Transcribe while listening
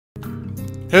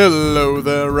Hello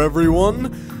there,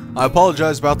 everyone. I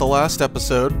apologize about the last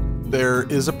episode. There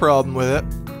is a problem with it.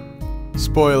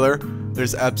 Spoiler,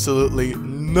 there's absolutely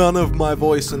none of my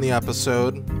voice in the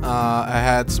episode. I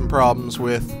had some problems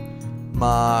with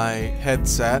my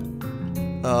headset.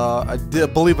 I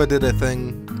believe I did a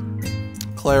thing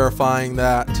clarifying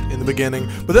that in the beginning,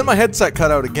 but then my headset cut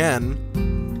out again,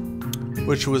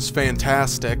 which was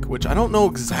fantastic, which I don't know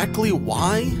exactly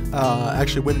why.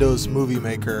 Actually, Windows Movie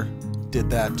Maker did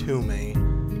that to me,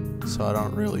 so I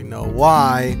don't really know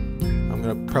why. I'm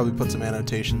gonna probably put some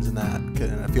annotations in that,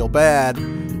 and I feel bad,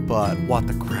 but what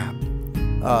the crap.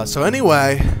 So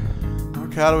anyway,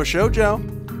 Mercado Shoujo.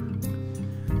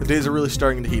 The days are really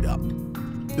starting to heat up.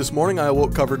 This morning I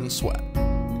awoke covered in sweat.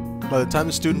 By the time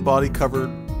the student body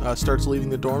starts leaving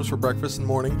the dorms for breakfast in the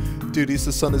morning duties,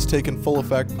 the sun has taken full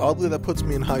effect. Oddly, that puts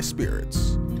me in high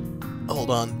spirits.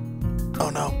 Hold on. Oh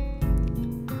no.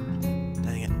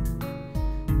 Dang it.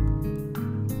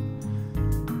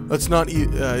 It's not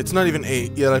even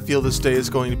 8, yet I feel this day is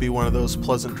going to be one of those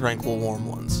pleasant, tranquil, warm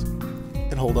ones.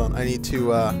 And hold on, I need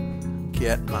to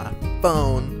get my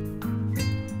phone.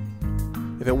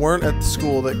 If it weren't at the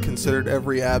school that considered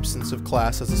every absence of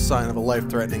class as a sign of a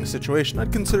life-threatening situation,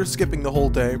 I'd consider skipping the whole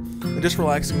day and just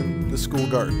relaxing in the school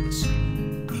gardens.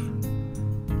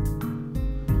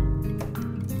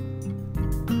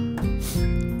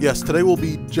 Yes, today will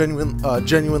be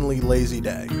genuinely lazy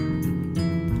day.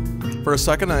 For a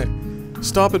second, I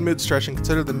stop in mid-stretch and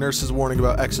consider the nurse's warning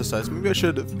about exercise. Maybe I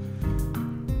should have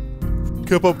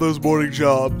kept up those morning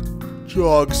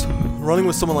jogs. Running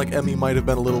with someone like Emmy might have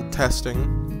been a little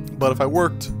testing, but if I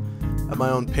worked at my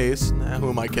own pace, who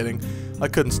am I kidding? I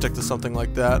couldn't stick to something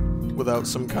like that without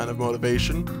some kind of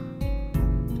motivation.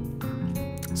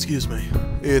 Excuse me.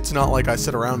 It's not like I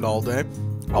sit around all day.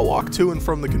 I'll walk to and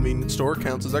from the convenience store,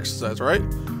 counts as exercise, right?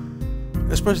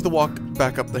 Especially the walk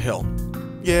back up the hill.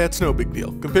 Yeah, it's no big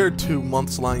deal. Compared to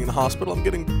months lying in the hospital, I'm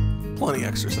getting plenty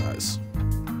exercise.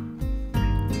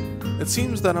 It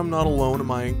seems that I'm not alone in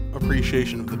my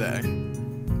appreciation of the day.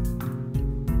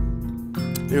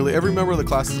 Nearly every member of the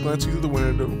class is glancing through the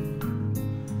window.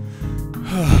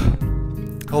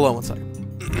 Hold on one second.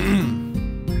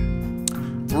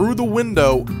 Through the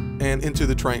window and into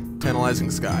the tantalizing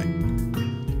sky.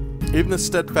 Even the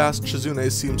steadfast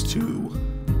Shizune seems to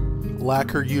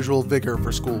lack her usual vigor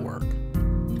for schoolwork.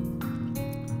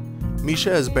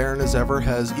 Misha, as barren as ever,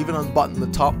 has even unbuttoned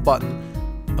the top button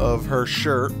of her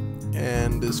shirt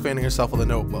and is fanning herself with a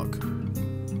notebook.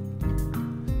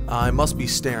 I must be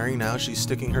staring now. She's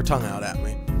sticking her tongue out at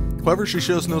me. However, she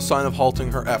shows no sign of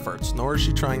halting her efforts, nor is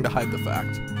she trying to hide the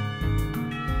fact.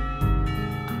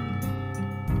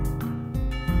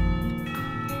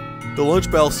 The lunch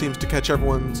bell seems to catch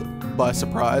everyone by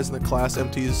surprise, and the class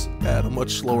empties at a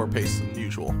much slower pace than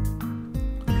usual.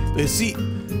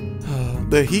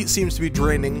 The heat seems to be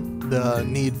draining the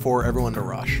need for everyone to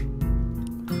rush.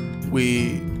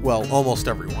 Well, almost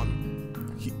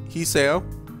everyone. Hiseo?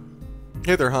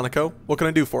 Hey there, Hanako. What can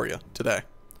I do for you today?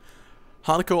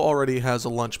 Hanako already has a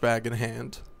lunch bag in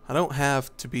hand. I don't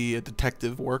have to be a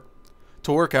detective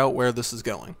to work out where this is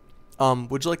going.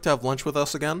 Would you like to have lunch with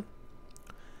us again?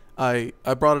 I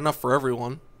brought enough for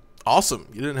everyone. Awesome.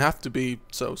 You didn't have to be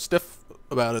so stiff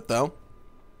about it, though.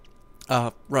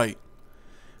 Right.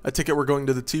 I take it we're going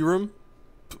to the tea room?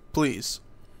 Please.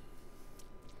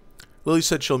 Lily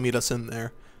said she'll meet us in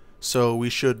there, so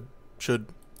we should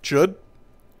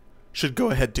go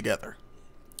ahead together.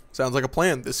 Sounds like a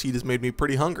plan. This heat has made me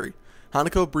pretty hungry.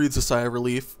 Hanako breathes a sigh of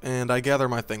relief, and I gather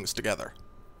my things together.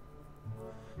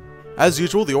 As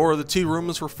usual, the aura of the tea room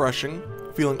is refreshing,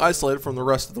 feeling isolated from the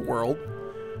rest of the world.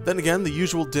 Then again, the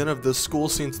usual din of this school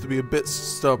seems to be a bit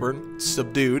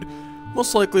subdued,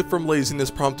 most likely from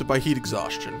laziness prompted by heat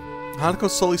exhaustion. Hanako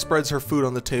slowly spreads her food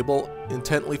on the table,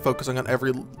 intently focusing on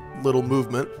every little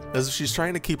movement, as if she's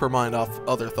trying to keep her mind off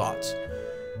other thoughts.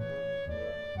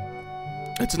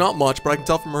 It's not much, but I can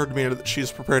tell from her demeanor that she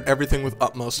has prepared everything with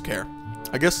utmost care.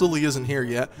 I guess Lily isn't here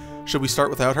yet. Should we start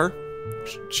without her?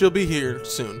 She'll be here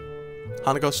soon.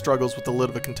 Hanako struggles with the lid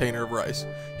of a container of rice.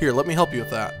 Here, let me help you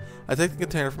with that. I take the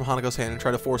container from Hanako's hand and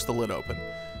try to force the lid open.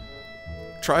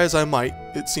 Try as I might,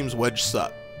 it seems wedged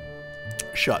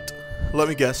shut. Let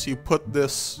me guess, you put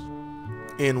this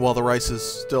in while the rice is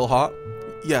still hot?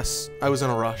 Yes, I was in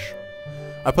a rush.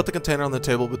 I put the container on the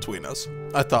table between us.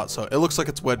 I thought so. It looks like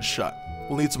it's wedged shut.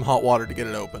 We'll need some hot water to get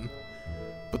it open.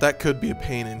 But that could be a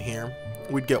pain in here.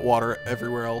 We'd get water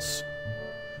everywhere else.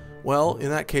 Well, in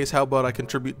that case, how about I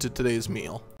contribute to today's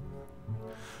meal?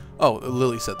 Oh,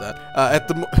 Lily said that.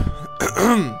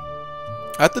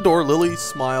 At the door, Lily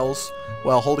smiles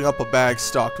while holding up a bag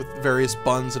stocked with various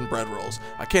buns and bread rolls.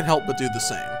 I can't help but do the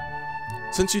same.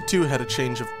 Since you two had a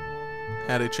change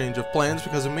of plans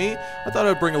because of me, I thought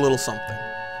I'd bring a little something.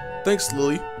 Thanks,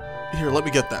 Lily. Here, let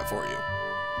me get that for you.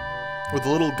 With a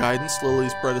little guidance,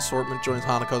 Lily's bread assortment joins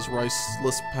Hanako's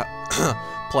riceless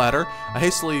platter. I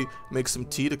hastily make some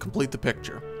tea to complete the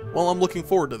picture. Well, I'm looking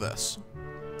forward to this.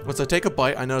 Once I take a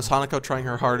bite, I notice Hanako trying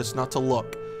her hardest not to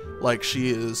look like she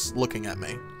is looking at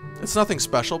me. It's nothing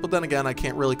special, but then again, I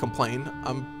can't really complain.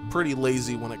 I'm pretty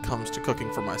lazy when it comes to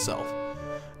cooking for myself.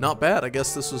 Not bad. I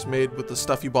guess this was made with the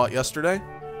stuff you bought yesterday?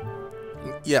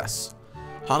 Yes.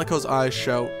 Hanako's eyes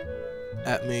shout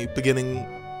at me, beginning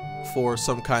for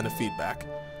some kind of feedback.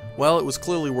 Well, it was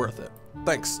clearly worth it.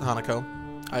 Thanks, Hanako.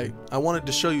 I wanted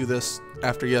to show you this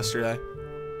after yesterday.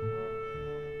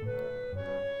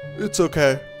 It's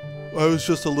okay. I was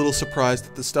just a little surprised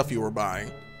at the stuff you were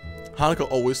buying. Hanako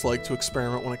always liked to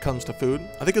experiment when it comes to food.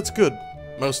 I think it's good,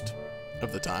 most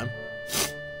of the time.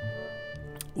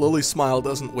 Lily's smile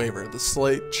doesn't waver. The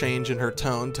slight change in her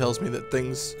tone tells me that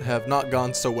things have not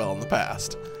gone so well in the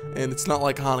past. And it's not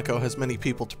like Hanako has many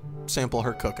people to sample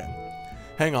her cooking.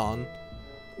 Hang on.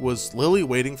 Was Lily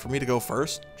waiting for me to go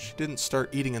first? She didn't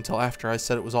start eating until after I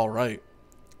said it was alright.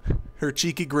 Her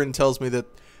cheeky grin tells me that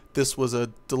this was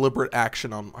a deliberate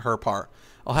action on her part.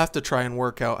 I'll have to try and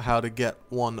work out how to get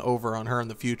one over on her in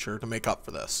the future to make up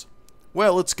for this.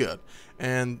 Well, it's good.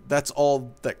 And that's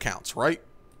all that counts, right?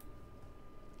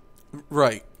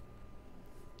 Right.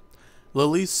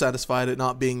 Lily, satisfied at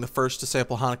not being the first to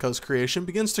sample Hanako's creation,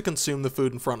 begins to consume the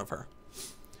food in front of her.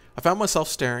 I found myself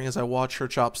staring as I watched her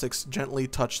chopsticks gently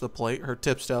touch the plate, her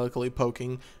tips delicately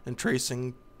poking and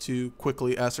tracing to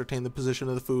quickly ascertain the position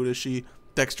of the food as she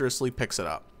dexterously picks it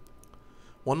up.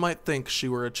 One might think she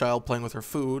were a child playing with her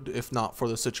food, if not for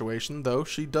the situation, though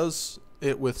she does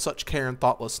it with such care and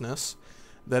thoughtlessness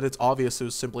that it's obvious it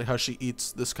was simply how she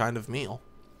eats this kind of meal.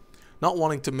 Not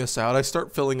wanting to miss out, I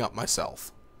start filling up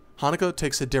myself. Hanako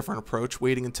takes a different approach,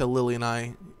 waiting until Lily and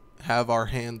I have our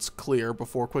hands clear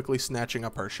before quickly snatching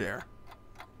up her share.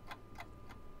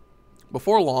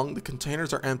 Before long, the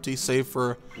containers are empty save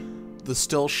for the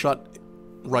still shut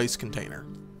rice container.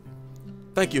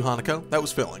 Thank you, Hanako. That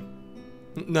was filling.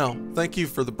 No, thank you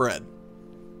for the bread.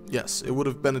 Yes, it would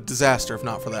have been a disaster if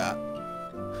not for that.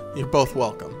 You're both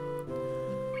welcome.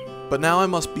 But now I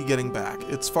must be getting back.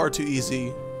 It's far too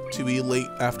easy to be late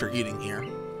after eating here.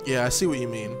 Yeah, I see what you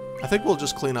mean. I think we'll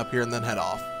just clean up here and then head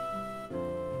off.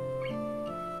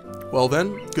 Well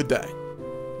then, good day.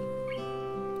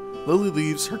 Lily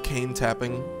leaves her cane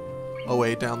tapping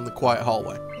away down the quiet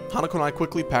hallway. Hanako and I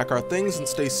quickly pack our things and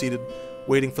stay seated,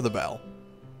 waiting for the bell.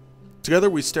 Together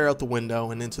we stare out the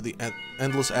window and into the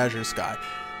endless azure sky.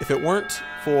 If it weren't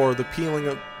for the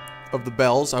pealing of the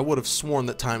bells, I would have sworn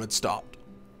that time had stopped.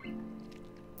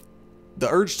 The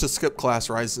urge to skip class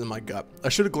rises in my gut. I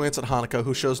should have glanced at Hanako,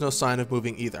 who shows no sign of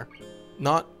moving either.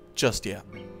 Not just yet.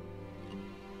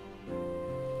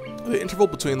 The interval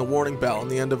between the warning bell and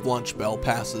the end of lunch bell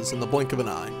passes in the blink of an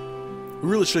eye. We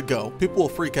really should go. People will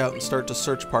freak out and start to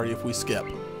search party if we skip.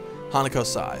 Hanako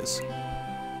sighs.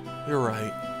 You're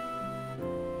right.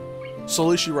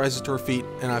 Slowly she rises to her feet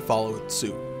and I follow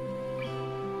suit.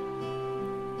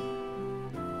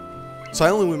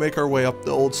 Silently we make our way up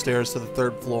the old stairs to the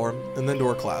 3rd floor and then to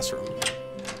our classroom.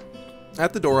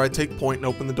 At the door I take point and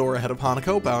open the door ahead of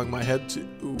Hanako, bowing my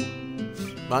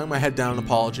head down in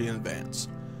apology in advance.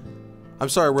 I'm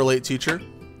sorry we're late, teacher.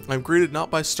 I'm greeted not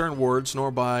by stern words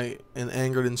nor by an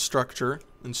angered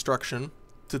instruction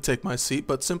to take my seat,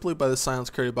 but simply by the silence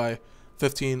created by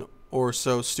 15 or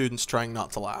so students trying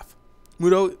not to laugh.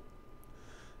 Muto,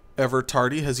 ever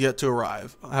tardy, has yet to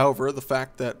arrive. However, the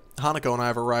fact that Hanako and I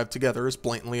have arrived together is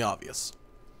blatantly obvious.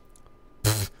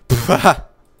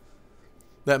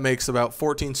 That makes about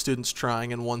 14 students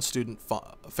trying and 1 student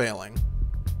failing.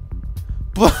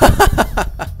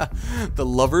 The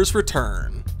lovers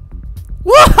return.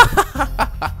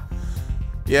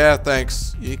 Yeah,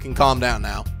 thanks. You can calm down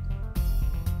now.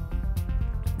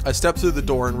 I step through the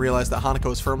door and realize that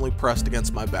Hanako is firmly pressed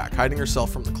against my back, hiding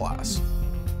herself from the class.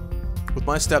 With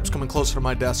my steps coming closer to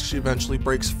my desk, she eventually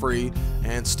breaks free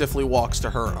and stiffly walks to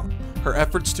her own. Her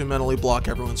efforts to mentally block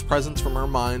everyone's presence from her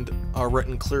mind are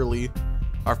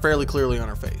fairly clearly on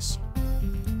her face.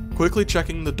 Quickly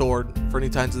checking the door for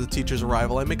any signs of the teacher's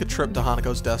arrival, I make a trip to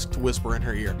Hanako's desk to whisper in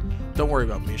her ear. Don't worry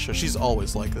about Misha, she's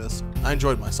always like this. I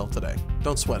enjoyed myself today.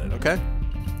 Don't sweat it, okay?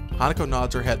 Hanako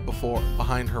nods her head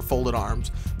behind her folded arms,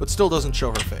 but still doesn't show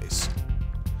her face.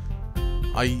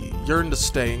 I yearn to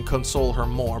stay and console her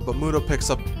more, but Muto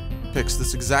picks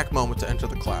this exact moment to enter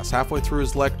the class. Halfway through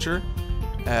his lecture,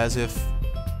 as if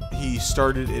he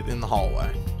started it in the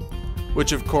hallway.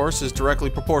 Which, of course, is directly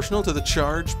proportional to the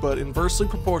charge, but inversely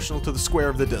proportional to the square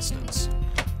of the distance.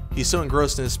 He's so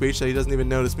engrossed in his speech that he doesn't even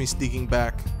notice me sneaking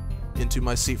back into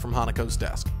my seat from Hanako's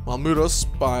desk. While Muto's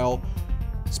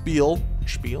spiel?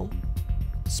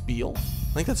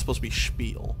 I think that's supposed to be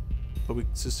spiel. But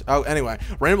anyway,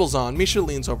 rambles on. Misha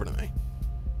leans over to me.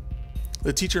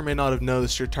 The teacher may not have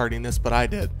noticed your tardiness, but I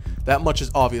did. That much is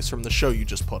obvious from the show you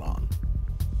just put on.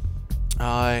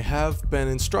 I have been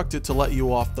instructed to let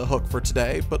you off the hook for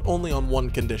today, but only on one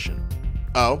condition.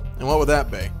 Oh, and what would that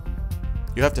be?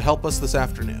 You have to help us this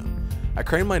afternoon. I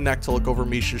crane my neck to look over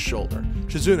Misha's shoulder.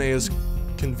 Shizune is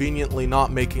conveniently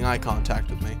not making eye contact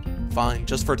with me. Fine,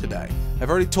 just for today. I've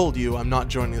already told you I'm not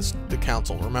joining the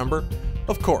council, remember?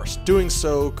 Of course, doing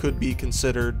so could be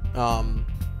considered.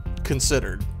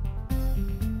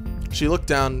 She looked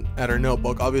down at her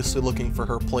notebook, obviously looking for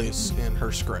her place in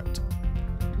her script.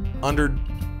 Under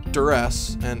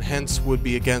duress, and hence would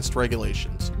be against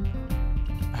regulations.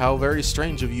 How very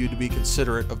strange of you to be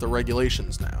considerate of the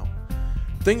regulations now.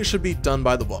 Things should be done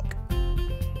by the book.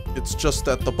 It's just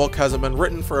that the book hasn't been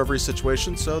written for every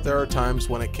situation, so there are times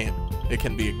when it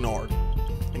can be ignored.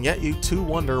 And yet you too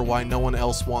wonder why no one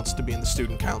else wants to be in the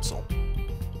student council.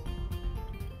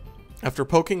 After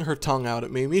poking her tongue out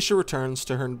at me, Misha returns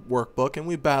to her workbook and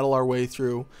we battle our way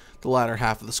through the latter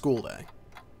half of the school day.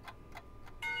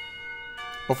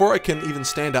 Before I can even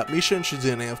stand up, Misha and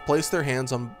Shizune have placed their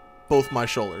hands on both my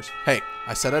shoulders. Hey,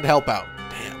 I said I'd help out.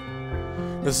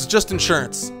 Damn. This is just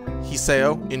insurance.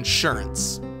 Hiseo,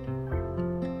 insurance.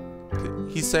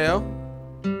 Hiseo?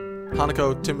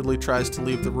 Hanako timidly tries to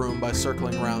leave the room by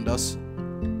circling around us.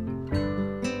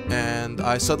 And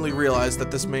I suddenly realize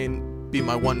that this may be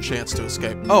my one chance to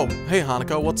escape. Oh, hey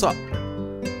Hanako, what's up?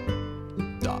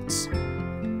 Dots.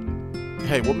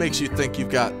 Hey, what makes you think you've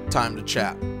got time to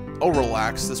chat? Oh,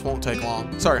 relax, this won't take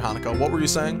long. Sorry, Hanako, what were you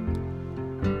saying?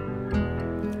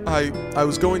 I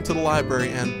was going to the library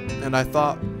and I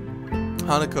thought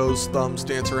Hanako's thumbs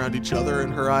dance around each other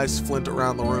and her eyes flint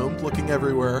around the room, looking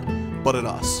everywhere but at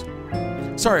us.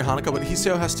 Sorry, Hanako, but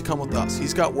Hiseo has to come with us.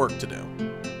 He's got work to do.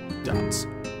 Dots.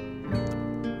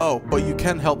 Oh, but you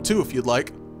can help too if you'd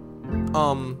like.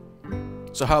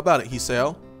 So how about it,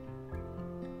 Hiseo?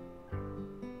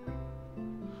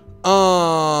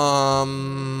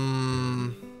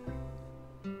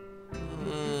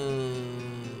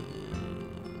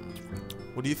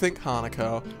 What do you think,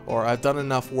 Hanako? Or I've done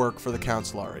enough work for the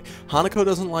council already. Hanako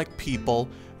doesn't like people.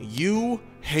 You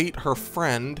hate her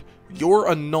friend. You're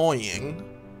annoying.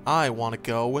 I want to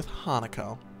go with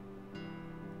Hanako.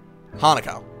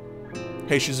 Hanako.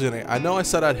 Hey Shizune, I know I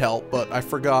said I'd help, but I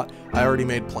forgot I already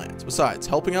made plans. Besides,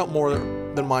 helping out more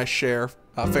than my fair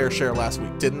share last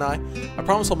week, didn't I? I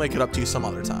promise I'll make it up to you some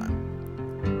other time.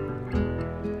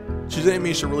 Shizune and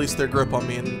Misha release their grip on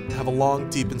me and have a long,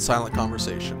 deep, and silent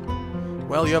conversation.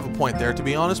 Well, you have a point there. To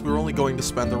be honest, we were only going to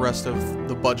spend the rest of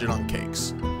the budget on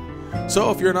cakes. So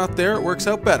if you're not there, it works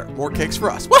out better. More cakes for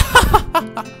us.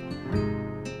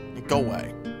 Go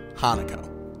away. Hanako.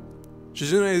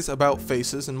 Shizune's about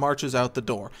faces and marches out the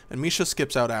door, and Misha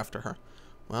skips out after her.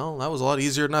 Well, that was a lot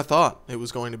easier than I thought it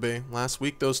was going to be. Last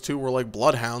week, those two were like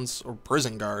bloodhounds or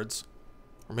prison guards.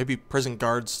 Or maybe prison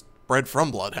guards bred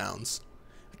from bloodhounds.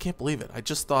 I can't believe it. I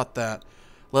just thought that,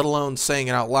 let alone saying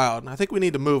it out loud. I think we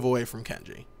need to move away from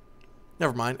Kenji.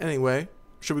 Never mind. Anyway,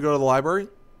 should we go to the library?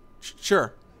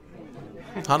 Sure.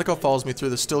 Hanako follows me through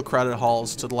the still crowded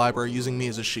halls to the library using me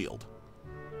as a shield.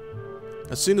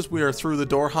 As soon as we are through the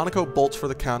door, Hanako bolts for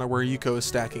the counter where Yuko is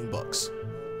stacking books.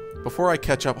 Before I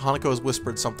catch up, Hanako has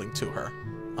whispered something to her.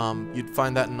 You'd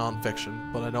find that in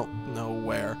nonfiction, but I don't know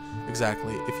where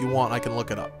exactly. If you want, I can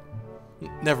look it up.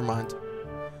 Never mind.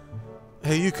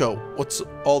 Hey Yuko, what's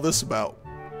all this about?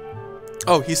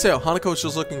 Oh, Hiseo, Hanako is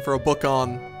just looking for a book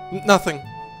on... nothing.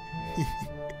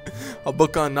 A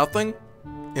book on nothing?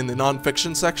 In the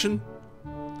nonfiction section?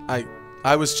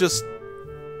 I was just...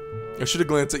 I should have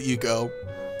glanced at Yuko.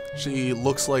 She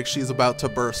looks like she's about to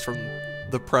burst from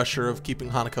the pressure of keeping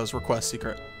Hanako's request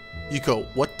secret. Yuko,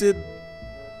 what did...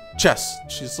 Chess.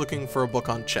 She's looking for a book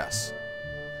on chess.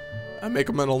 I make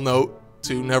a mental note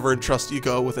to never entrust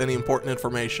Yuko with any important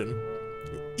information.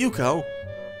 Yuko?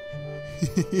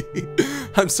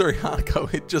 I'm sorry,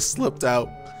 Hanako. It just slipped out.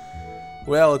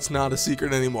 Well, it's not a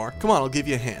secret anymore. Come on, I'll give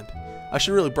you a hand. I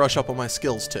should really brush up on my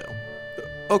skills, too.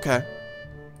 Okay.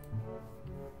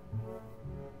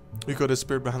 Yuko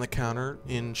disappeared behind the counter.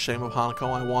 In shame of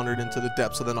Hanako, I wandered into the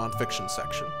depths of the nonfiction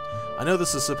section. I know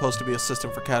this is supposed to be a system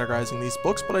for categorizing these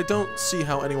books, but I don't see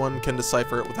how anyone can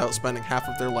decipher it without spending half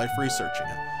of their life researching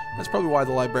it. That's probably why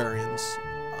the librarians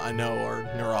I know are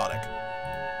neurotic.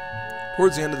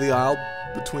 Towards the end of the aisle,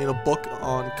 between a book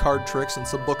on card tricks and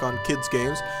some book on kids'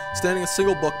 games, standing a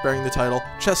single book bearing the title,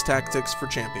 Chess Tactics for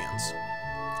Champions.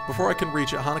 Before I can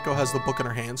reach it, Hanako has the book in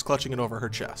her hands, clutching it over her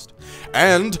chest.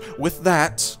 And with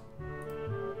that...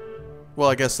 Well,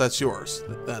 I guess that's yours.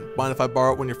 Then, mind if I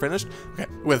borrow it when you're finished? Okay,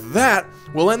 with that,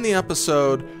 we'll end the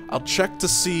episode. I'll check to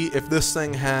see if this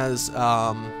thing has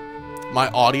my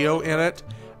audio in it,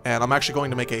 and I'm actually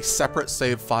going to make a separate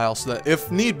save file so that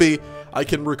if need be, I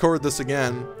can record this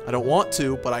again. I don't want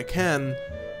to, but I can.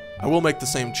 I will make the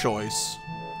same choice,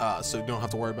 so you don't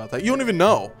have to worry about that. You don't even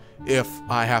know if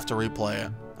I have to replay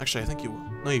it. Actually, I think you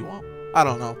will. No, you won't. I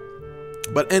don't know.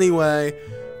 But anyway,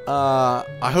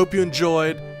 I hope you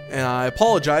enjoyed, and I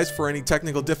apologize for any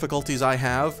technical difficulties I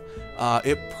have.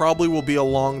 It probably will be a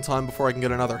long time before I can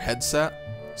get another headset,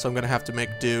 so I'm going to have to make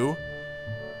do.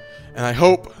 And I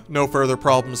hope no further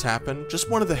problems happen. Just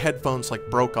one of the headphones like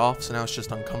broke off, so now it's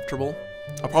just uncomfortable.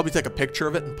 I'll probably take a picture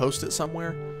of it and post it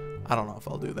somewhere. I don't know if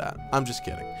I'll do that. I'm just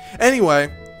kidding.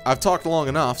 Anyway, I've talked long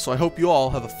enough, so I hope you all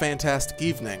have a fantastic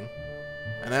evening.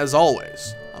 And as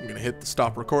always, I'm going to hit the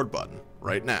stop record button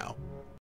right now.